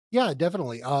Yeah,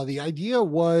 definitely. The idea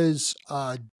was,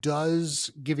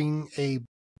 does giving a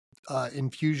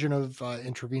infusion of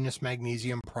intravenous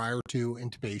magnesium prior to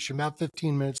intubation, about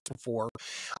 15 minutes before,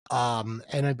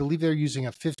 and I believe they're using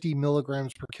a 50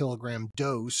 milligrams per kilogram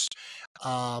dose.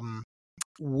 Um,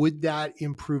 would that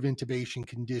improve intubation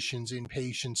conditions in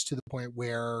patients to the point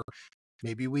where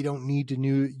maybe we don't need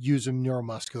to use a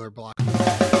neuromuscular blockade?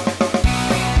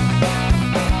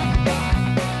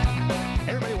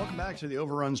 Hey everybody, welcome back to the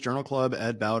Overruns Journal Club.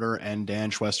 Ed Bowder and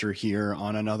Dan Schwester here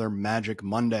on another Magic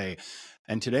Monday.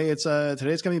 And today it's going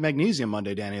to be Magnesium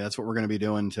Monday, Danny. That's what we're going to be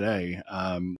doing today.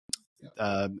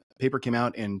 Paper came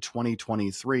out in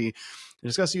 2023 to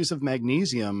discuss the use of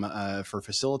magnesium for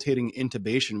facilitating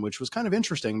intubation, which was kind of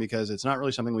interesting because it's not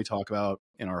really something we talk about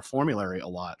in our formulary a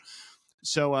lot.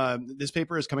 So this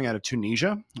paper is coming out of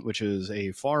Tunisia, which is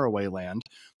a faraway land.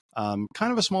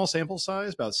 Kind of a small sample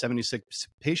size, about 76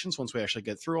 patients once we actually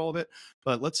get through all of it.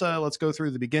 But let's go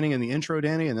through the beginning and the intro,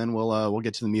 Danny, and then we'll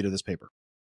get to the meat of this paper.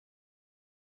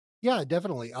 Yeah,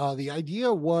 definitely. The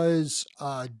idea was,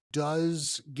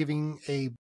 does giving a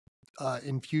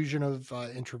infusion of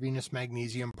intravenous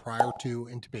magnesium prior to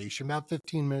intubation, about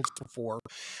 15 minutes before,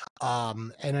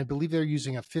 and I believe they're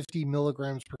using a 50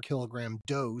 milligrams per kilogram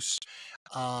dose.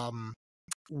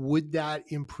 Would that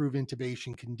improve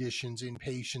intubation conditions in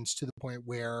patients to the point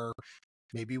where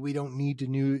maybe we don't need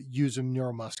to use a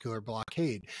neuromuscular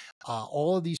blockade?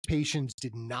 All of these patients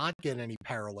did not get any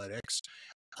paralytics.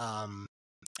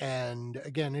 And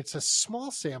again, it's a small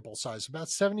sample size, about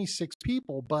 76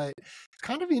 people, but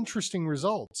kind of interesting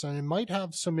results, and it might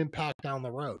have some impact down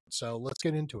the road. So let's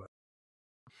get into it.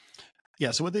 Yeah,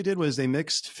 so what they did was they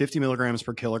mixed 50 milligrams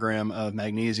per kilogram of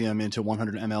magnesium into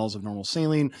 100 mLs of normal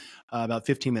saline about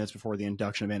 15 minutes before the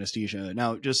induction of anesthesia.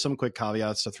 Now, just some quick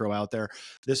caveats to throw out there.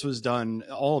 This was done,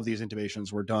 all of these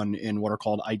intubations were done in what are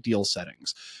called ideal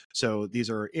settings. So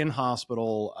these are in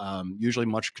hospital, usually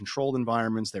much controlled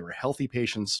environments. They were healthy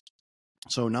patients.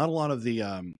 So not a lot of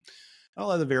the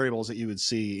variables that you would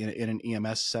see in an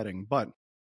EMS setting, but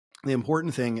the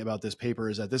important thing about this paper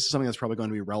is that this is something that's probably going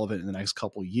to be relevant in the next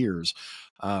couple of years,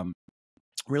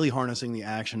 really harnessing the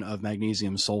action of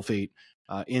magnesium sulfate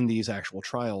in these actual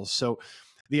trials. So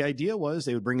the idea was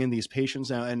they would bring in these patients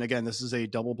now, and again, this is a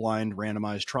double-blind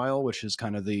randomized trial, which is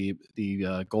kind of the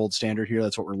gold standard here.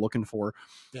 That's what we're looking for.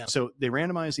 Yeah. So they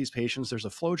randomize these patients. There's a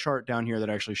flow chart down here that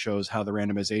actually shows how the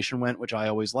randomization went, which I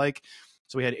always like.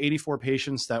 So we had 84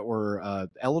 patients that were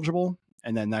eligible.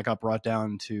 And then that got brought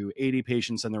down to 80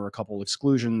 patients, and there were a couple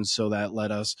exclusions. So that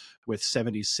led us with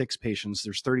 76 patients.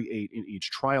 There's 38 in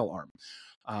each trial arm.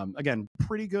 Again,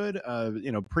 pretty good,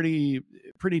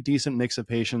 pretty decent mix of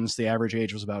patients. The average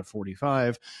age was about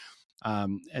 45.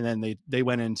 And then they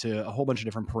went into a whole bunch of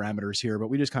different parameters here, but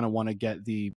we just kind of want to get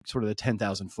the sort of the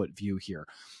 10,000 foot view here.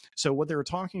 So what they were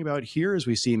talking about here is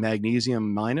we see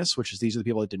magnesium minus, which is these are the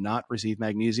people that did not receive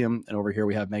magnesium. And over here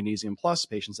we have magnesium plus,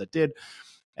 patients that did.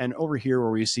 And over here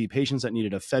where we see patients that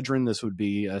needed ephedrine, this would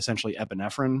be essentially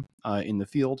epinephrine in the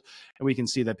field. And we can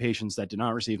see that patients that did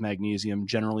not receive magnesium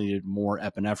generally needed more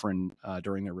epinephrine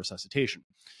during their resuscitation.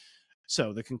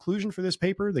 So the conclusion for this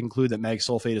paper, they conclude that mag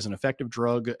sulfate is an effective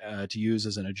drug to use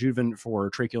as an adjuvant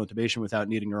for tracheal intubation without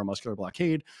needing neuromuscular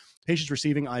blockade. Patients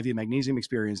receiving IV magnesium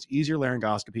experienced easier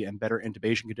laryngoscopy and better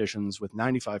intubation conditions with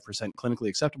 95% clinically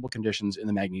acceptable conditions in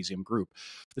the magnesium group.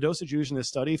 The dosage used in this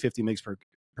study, 50 mg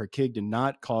per kg, did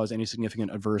not cause any significant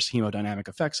adverse hemodynamic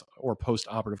effects or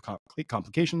post-operative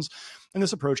complications, and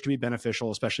this approach can be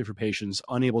beneficial, especially for patients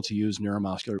unable to use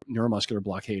neuromuscular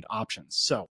blockade options.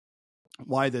 So,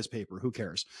 why this paper? Who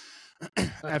cares?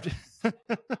 After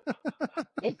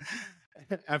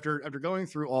going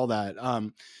through all that,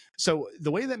 so the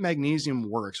way that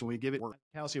magnesium works when we give it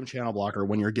calcium channel blocker,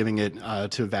 when you're giving it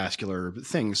to vascular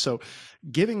things, so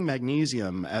giving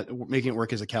magnesium, making it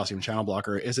work as a calcium channel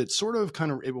blocker, is it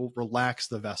will relax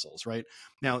the vessels, right?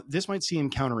 Now, this might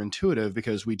seem counterintuitive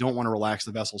because we don't want to relax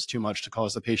the vessels too much to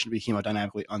cause the patient to be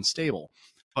hemodynamically unstable.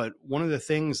 But one of the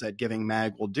things that giving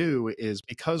MAG will do is,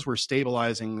 because we're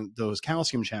stabilizing those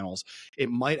calcium channels, it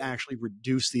might actually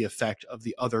reduce the effect of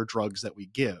the other drugs that we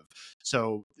give.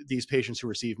 So these patients who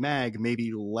receive MAG may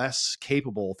be less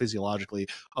capable physiologically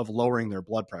of lowering their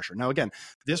blood pressure. Now, again,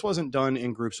 this wasn't done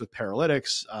in groups with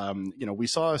paralytics. We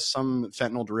saw some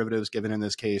fentanyl derivatives given in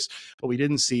this case, but we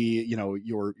didn't see,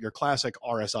 your classic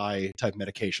RSI type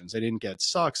medications. They didn't get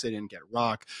SUX, they didn't get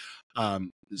ROC.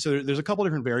 So there's a couple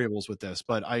different variables with this,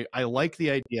 but I like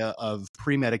the idea of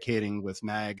pre-medicating with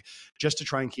MAG just to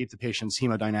try and keep the patient's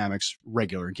hemodynamics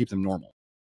regular and keep them normal.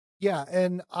 Yeah,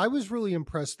 and I was really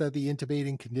impressed that the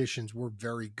intubating conditions were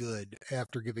very good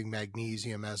after giving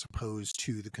magnesium as opposed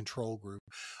to the control group.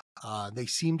 They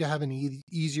seemed to have an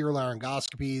easier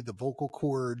laryngoscopy. The vocal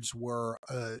cords were,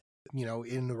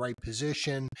 in the right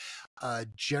position.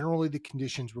 Generally, the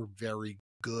conditions were very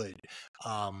good.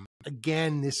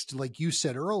 Again, this, like you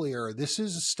said earlier, this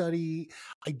is a study.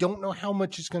 I don't know how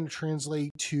much it's going to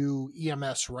translate to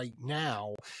EMS right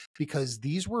now, because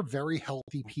these were very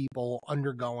healthy people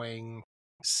undergoing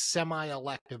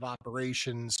semi-elective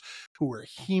operations who were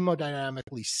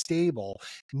hemodynamically stable,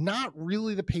 not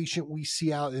really the patient we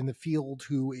see out in the field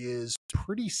who is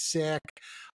pretty sick,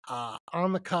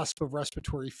 on the cusp of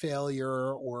respiratory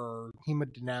failure or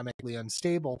hemodynamically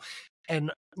unstable.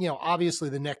 And, obviously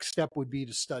the next step would be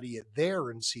to study it there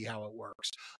and see how it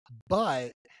works. But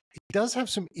it does have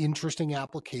some interesting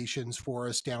applications for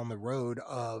us down the road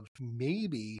of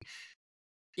maybe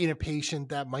in a patient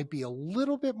that might be a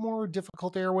little bit more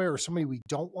difficult airway or somebody we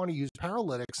don't want to use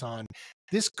paralytics on.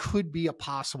 This could be a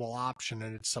possible option,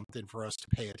 and it's something for us to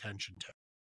pay attention to.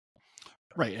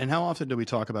 Right. And how often do we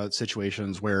talk about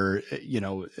situations where,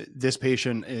 this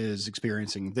patient is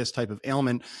experiencing this type of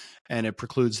ailment and it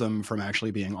precludes them from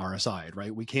actually being RSI'd,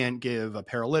 right? We can't give a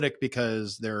paralytic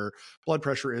because their blood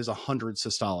pressure is 100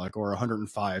 systolic or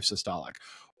 105 systolic.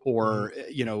 Or,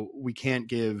 we can't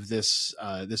give this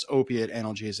opiate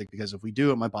analgesic because if we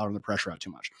do, it might bottom the pressure out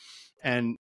too much.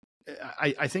 And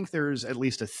I think there's at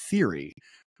least a theory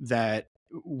that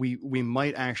we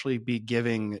might actually be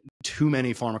giving too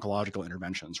many pharmacological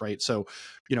interventions, right? So,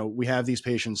 we have these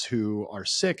patients who are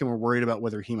sick and we're worried about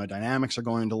whether hemodynamics are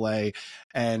going to delay,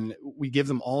 and we give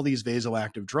them all these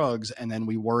vasoactive drugs, and then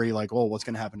we worry like, oh, what's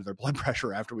going to happen to their blood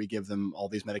pressure after we give them all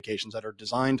these medications that are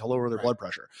designed to lower their blood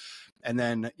pressure. And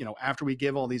then, after we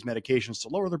give all these medications to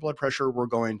lower their blood pressure, we're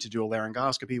going to do a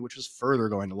laryngoscopy, which is further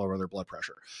going to lower their blood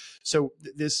pressure. So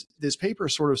this paper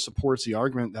sort of supports the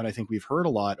argument that I think we've heard a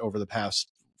lot over the past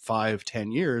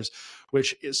 5-10 years,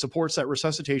 which supports that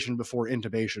resuscitation before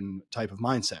intubation type of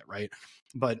mindset, right?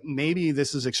 But maybe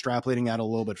this is extrapolating out a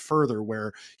little bit further,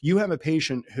 where you have a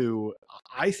patient who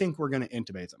I think we're going to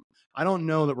intubate them. I don't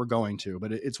know that we're going to,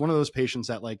 but it's one of those patients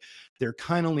that like they're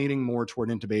kind of leaning more toward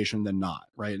intubation than not,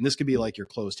 right? And this could be like your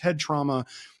closed head trauma,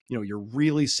 you're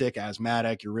really sick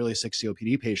asthmatic, you're really sick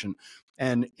COPD patient.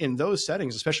 And in those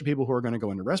settings, especially people who are going to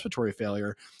go into respiratory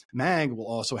failure, MAG will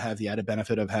also have the added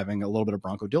benefit of having a little bit of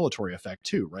bronchodilatory effect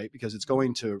too, right? Because it's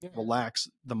going to relax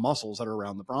the muscles that are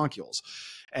around the bronchioles.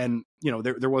 And,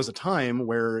 there was a time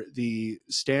where the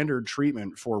standard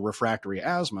treatment for refractory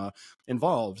asthma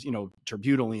involved,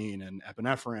 terbutaline and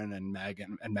epinephrine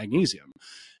and magnesium.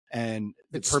 And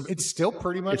it's still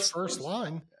pretty much first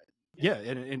line. Yeah,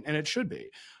 and it should be.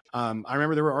 I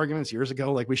remember there were arguments years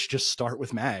ago, like we should just start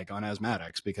with MAG on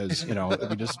asthmatics because,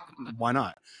 we just, why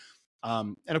not?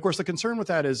 And of course, the concern with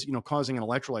that is, causing an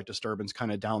electrolyte disturbance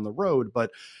kind of down the road.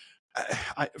 But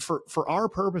for our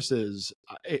purposes,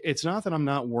 it's not that I'm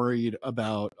not worried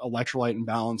about electrolyte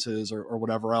imbalances or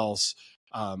whatever else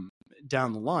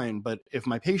down the line. But if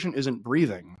my patient isn't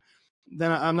breathing, then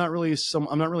I'm not really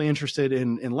interested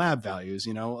in lab values.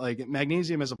 Like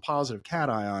magnesium is a positive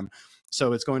cation,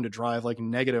 so it's going to drive like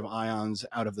negative ions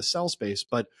out of the cell space.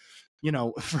 But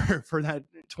for that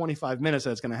 25 minutes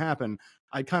that's going to happen,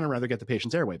 I'd kind of rather get the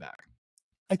patient's airway back.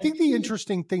 I think the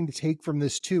interesting thing to take from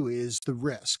this too is the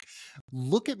risk.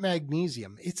 Look at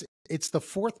magnesium. It's the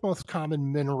fourth most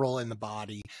common mineral in the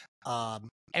body.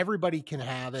 Everybody can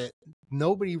have it.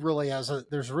 Nobody really has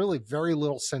there's really very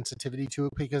little sensitivity to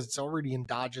it because it's already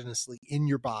endogenously in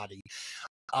your body.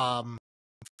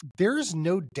 There's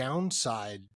no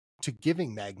downside to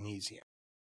giving magnesium.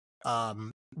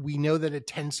 We know that it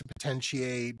tends to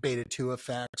potentiate beta-2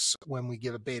 effects when we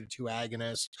give a beta-2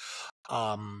 agonist.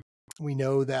 We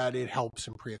know that it helps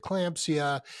in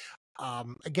preeclampsia.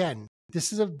 Again,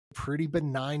 this is a pretty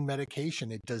benign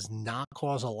medication. It does not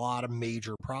cause a lot of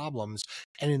major problems.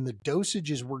 And in the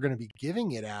dosages we're going to be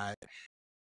giving it at,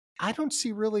 I don't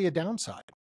see really a downside.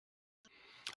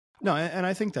 No, and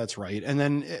I think that's right. And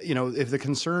then, if the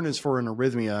concern is for an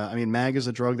arrhythmia, I mean, MAG is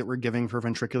a drug that we're giving for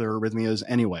ventricular arrhythmias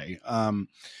anyway. And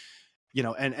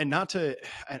not to,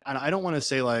 and I don't want to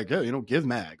say like, oh, give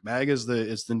MAG. MAG is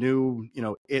the new,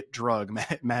 it drug.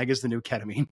 MAG is the new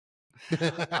ketamine.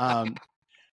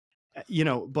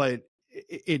 But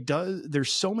it does,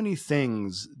 there's so many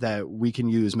things that we can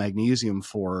use magnesium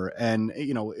for. And,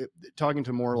 talking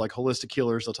to more like holistic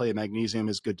healers, they'll tell you magnesium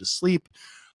is good to sleep.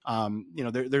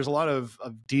 There's a lot of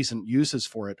decent uses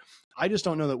for it. I just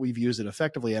don't know that we've used it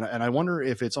effectively. And I wonder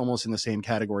if it's almost in the same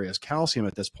category as calcium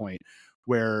at this point,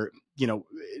 where,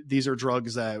 these are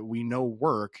drugs that we know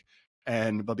work,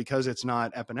 but because it's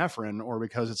not epinephrine or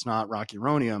because it's not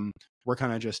rocuronium, we're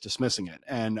kind of just dismissing it.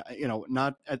 And,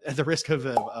 not at the risk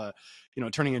of,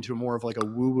 turning into more of like a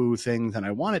woo-woo thing than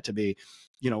I want it to be,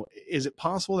 is it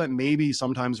possible that maybe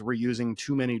sometimes we're using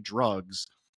too many drugs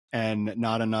and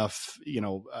not enough,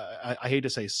 I hate to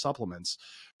say supplements,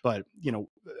 but,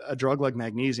 a drug like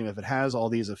magnesium, if it has all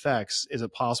these effects, is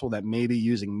it possible that maybe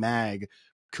using mag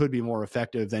could be more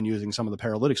effective than using some of the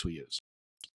paralytics we use?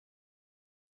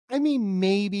 I mean,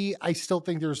 maybe. I still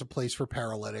think there's a place for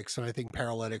paralytics, and I think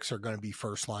paralytics are going to be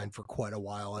first line for quite a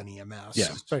while in EMS,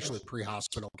 especially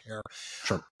pre-hospital care.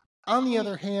 Sure. On the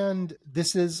other hand,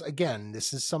 this is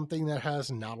something that has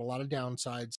not a lot of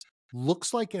downsides.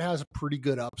 Looks like it has a pretty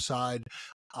good upside.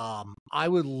 I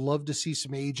would love to see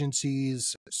some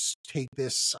agencies take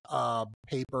this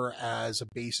paper as a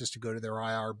basis to go to their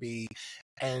IRB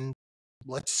and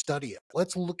let's study it.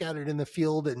 Let's look at it in the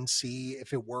field and see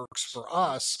if it works for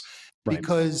us. Right.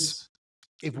 Because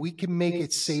if we can make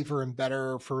it safer and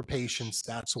better for patients,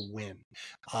 that's a win.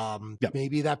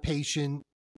 Maybe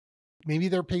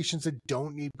there are patients that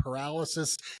don't need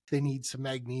paralysis. They need some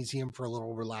magnesium for a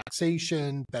little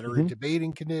relaxation, better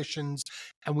intubating conditions,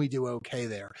 and we do okay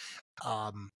there.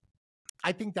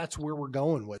 I think that's where we're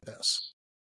going with this.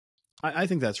 I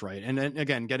think that's right. And then,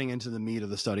 again, getting into the meat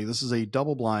of the study, this is a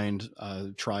double-blind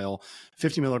trial,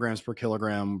 50 milligrams per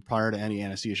kilogram prior to any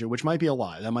anesthesia, which might be a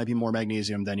lot. That might be more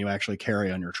magnesium than you actually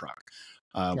carry on your truck,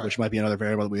 which might be another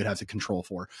variable that we would have to control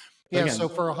for. But again, so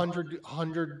for a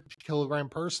 100 kilogram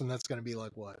person, that's going to be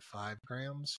like, what, 5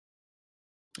 grams?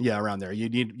 Yeah, around there. You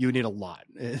need a lot.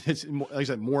 It's, like I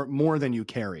said, more than you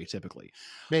carry typically.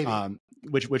 Maybe.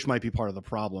 Which might be part of the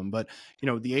problem. But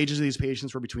the ages of these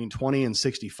patients were between 20 and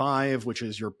 65, which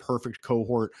is your perfect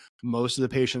cohort. Most of the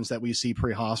patients that we see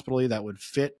pre-hospitally that would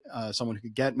fit someone who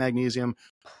could get magnesium,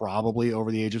 probably over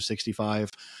the age of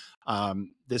 65.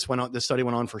 This study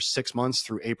went on for 6 months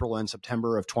through April and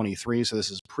September of 23. So this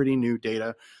is pretty new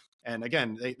data. And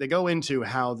again, they go into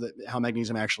how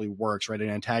magnesium actually works, right? It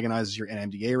antagonizes your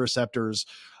NMDA receptors.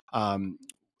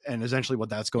 And essentially what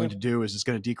that's going to do is it's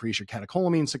going to decrease your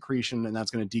catecholamine secretion, and that's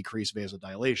going to decrease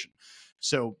vasodilation.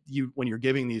 So when you're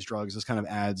giving these drugs, this kind of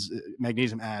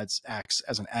magnesium acts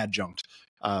as an adjunct,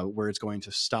 where it's going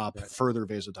to stop further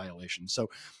vasodilation. So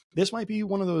this might be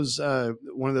one of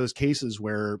those cases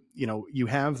where, you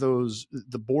have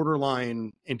the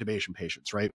borderline intubation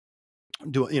patients, right?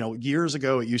 Years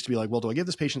ago, it used to be like, well, do I give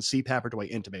this patient CPAP or do I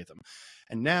intubate them?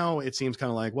 And now it seems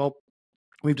kind of like, well,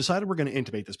 we've decided we're going to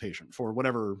intubate this patient for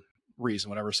whatever reason,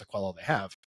 whatever sequela they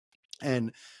have.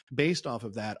 And based off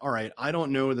of that, all right, I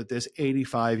don't know that this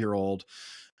 85-year-old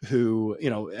who,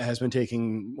 has been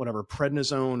taking whatever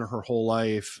prednisone her whole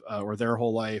life or their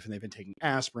whole life, and they've been taking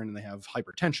aspirin and they have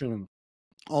hypertension and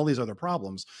all these other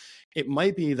problems. It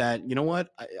might be that,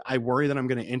 I worry that I'm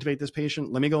going to intubate this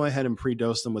patient. Let me go ahead and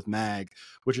pre-dose them with MAG,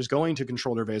 which is going to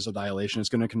control their vasodilation. It's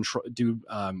going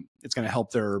to it's going to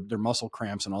help their muscle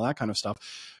cramps and all that kind of stuff,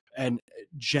 and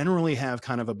generally have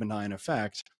kind of a benign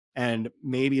effect. And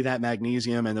maybe that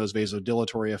magnesium and those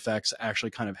vasodilatory effects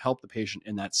actually kind of help the patient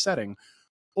in that setting,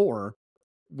 or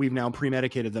we've now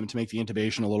pre-medicated them to make the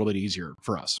intubation a little bit easier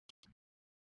for us.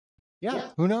 Yeah,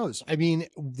 who knows? I mean,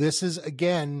 this is,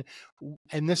 again,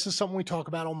 and this is something we talk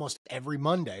about almost every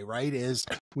Monday, right? Is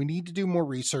we need to do more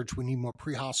research. We need more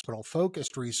pre-hospital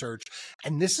focused research.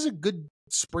 And this is a good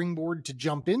springboard to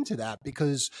jump into that,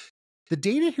 because the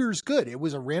data here is good. It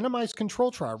was a randomized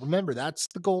control trial. Remember, that's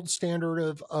the gold standard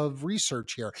of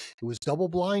research here. It was double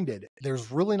blinded.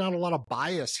 There's really not a lot of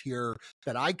bias here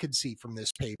that I could see from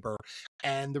this paper.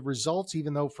 And the results,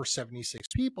 even though for 76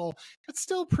 people, it's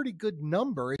still a pretty good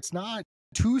number. It's not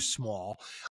too small.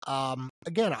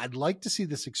 Again, I'd like to see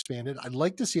this expanded. I'd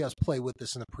like to see us play with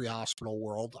this in the pre-hospital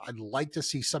world. I'd like to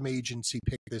see some agency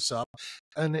pick this up.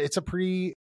 And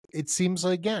it seems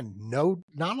like, again,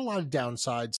 not a lot of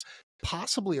downsides,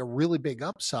 possibly a really big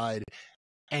upside,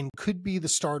 and could be the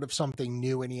start of something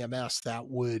new in EMS that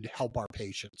would help our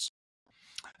patients.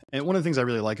 And one of the things I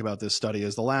really like about this study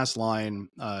is the last line,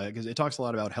 because it talks a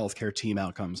lot about healthcare team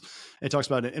outcomes. It talks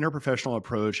about an interprofessional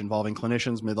approach involving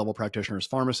clinicians, mid-level practitioners,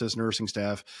 pharmacists, nursing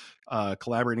staff,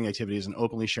 collaborating activities, and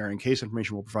openly sharing case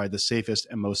information will provide the safest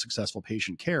and most successful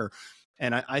patient care.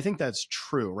 And I think that's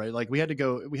true, right? Like we had to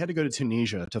go to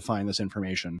Tunisia to find this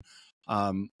information.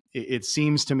 It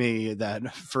seems to me that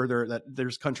that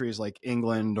there's countries like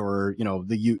England or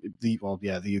the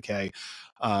UK,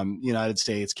 United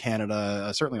States,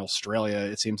 Canada, certainly Australia.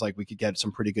 It seems like we could get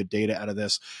some pretty good data out of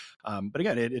this. But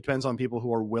again, it depends on people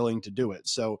who are willing to do it.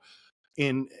 So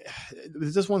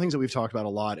this is one of the things that we've talked about a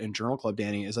lot in Journal Club,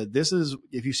 Danny, is that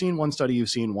if you've seen one study, you've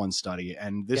seen one study,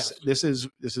 and this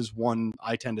is one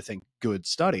I tend to think good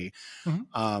study.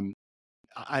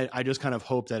 I just kind of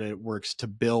hope that it works to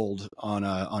build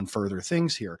on further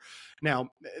things here. Now,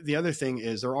 the other thing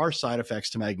is there are side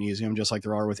effects to magnesium, just like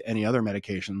there are with any other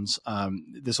medications.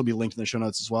 This will be linked in the show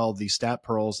notes as well. The Stat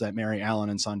Pearls that Mary Allen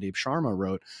and Sandeep Sharma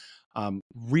wrote,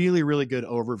 really, really good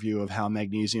overview of how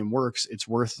magnesium works. It's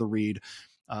worth the read.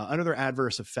 Under their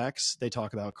adverse effects, they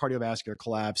talk about cardiovascular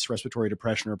collapse, respiratory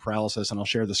depression, or paralysis, and I'll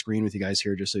share the screen with you guys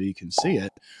here just so you can see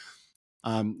it.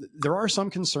 There are some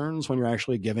concerns when you're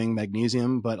actually giving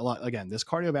magnesium, but again, this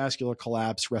cardiovascular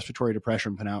collapse, respiratory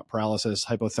depression, paralysis,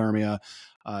 hypothermia,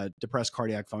 depressed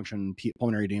cardiac function,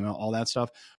 pulmonary edema, all that stuff,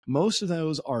 most of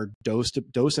those are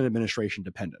dose and administration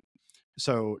dependent.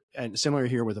 So, and similar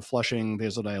here with the flushing,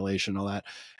 vasodilation, all that.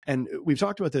 And we've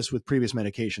talked about this with previous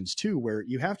medications too, where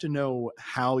you have to know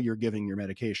how you're giving your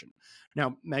medication.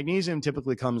 Now, magnesium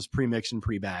typically comes pre-mixed and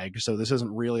pre-bagged, so this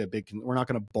isn't really a big, we're not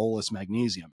going to bolus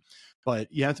magnesium.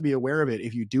 But you have to be aware of it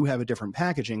if you do have a different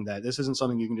packaging, that this isn't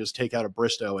something you can just take out of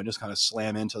Bristow and just kind of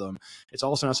slam into them. It's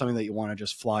also not something that you want to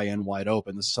just fly in wide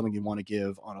open. This is something you want to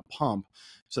give on a pump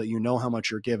so that you know how much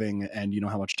you're giving and you know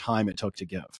how much time it took to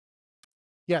give.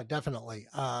 Yeah, definitely.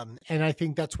 And I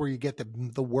think that's where you get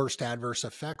the worst adverse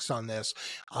effects on this.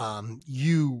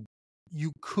 You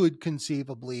could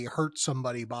conceivably hurt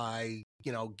somebody by,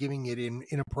 giving it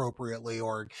inappropriately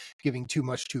or giving too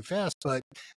much too fast. But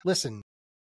listen,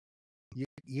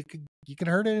 you can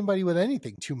hurt anybody with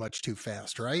anything too much too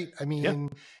fast, right? I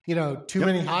mean, too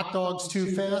many hot dogs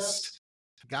too fast,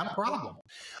 got a problem.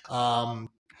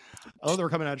 Oh, they're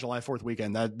coming out July 4th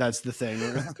weekend. That's the thing.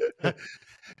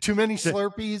 Too many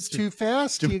Slurpees too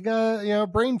fast, you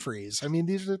got brain freeze. I mean,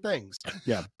 these are the things.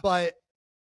 Yeah. But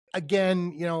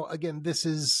again, this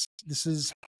is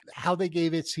how they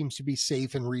gave it, seems to be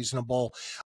safe and reasonable.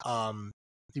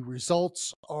 The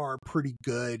results are pretty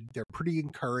good. They're pretty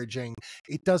encouraging.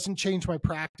 It doesn't change my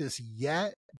practice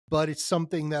yet, but it's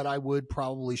something that I would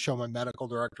probably show my medical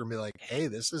director and be like, hey,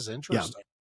 this is interesting. Yeah.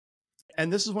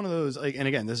 And this is one of those, and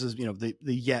again, this is, the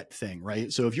yet thing,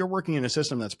 right? So if you're working in a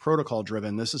system that's protocol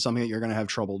driven, this is something that you're going to have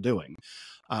trouble doing.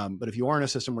 But if you are in a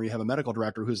system where you have a medical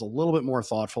director who's a little bit more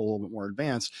thoughtful, a little bit more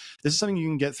advanced, this is something you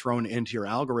can get thrown into your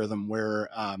algorithm where,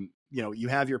 you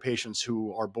have your patients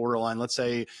who are borderline, let's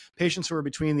say patients who are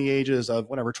between the ages of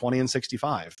 20 and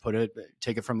 65,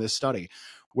 take it from this study,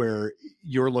 where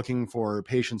you're looking for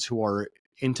patients who are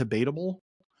intubatable,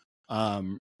 or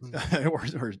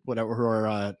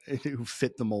whatever, who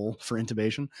fit the mold for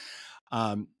intubation.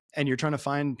 And you're trying to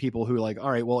find people who are like,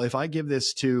 all right, well, if I give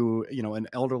this to, an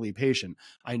elderly patient,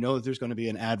 I know that there's going to be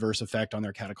an adverse effect on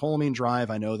their catecholamine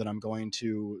drive. I know that I'm going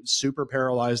to super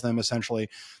paralyze them essentially.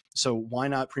 So why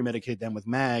not pre-medicate them with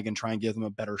MAG and try and give them a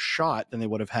better shot than they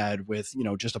would have had with,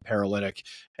 just a paralytic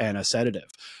and a sedative?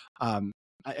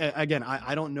 I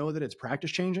don't know that it's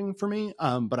practice changing for me,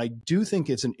 but I do think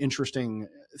it's an interesting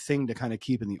thing to kind of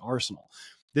keep in the arsenal.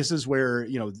 This is where,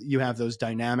 you have those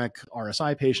dynamic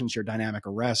RSI patients, your dynamic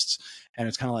arrests, and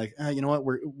it's kind of like, you know what,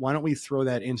 why don't we throw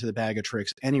that into the bag of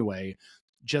tricks anyway,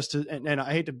 just to, and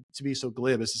I hate to be so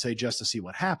glib as to say just to see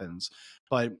what happens.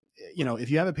 But, if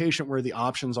you have a patient where the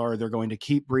options are they're going to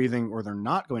keep breathing or they're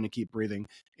not going to keep breathing,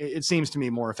 it seems to me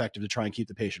more effective to try and keep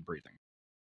the patient breathing.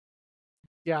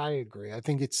 Yeah, I agree. I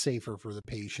think it's safer for the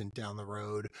patient down the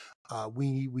road.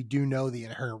 We do know the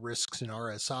inherent risks in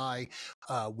RSI.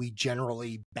 We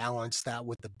generally balance that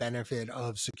with the benefit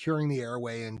of securing the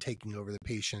airway and taking over the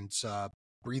patient's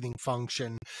breathing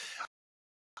function.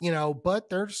 But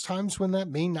there's times when that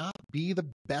may not be the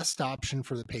best option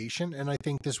for the patient. And I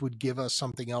think this would give us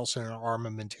something else in our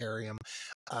armamentarium.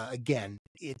 Again,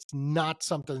 it's not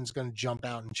something that's going to jump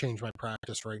out and change my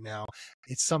practice right now.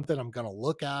 It's something I'm going to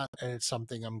look at, and it's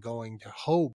something I'm going to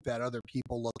hope that other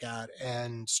people look at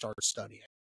and start studying.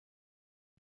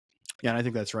 Yeah, and I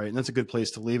think that's right. And that's a good place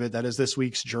to leave it. That is this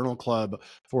week's Journal Club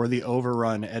for the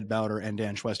Overrun, Ed Bowder and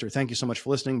Dan Schwester. Thank you so much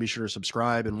for listening. Be sure to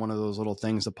subscribe in one of those little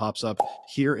things that pops up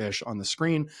here-ish on the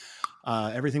screen.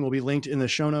 Everything will be linked in the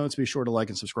show notes. Be sure to like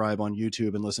and subscribe on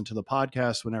YouTube and listen to the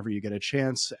podcast whenever you get a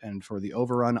chance. And for the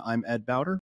Overrun, I'm Ed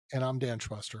Bowder. And I'm Dan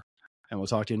Schwester. And we'll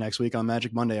talk to you next week on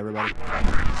Magic Monday, everybody.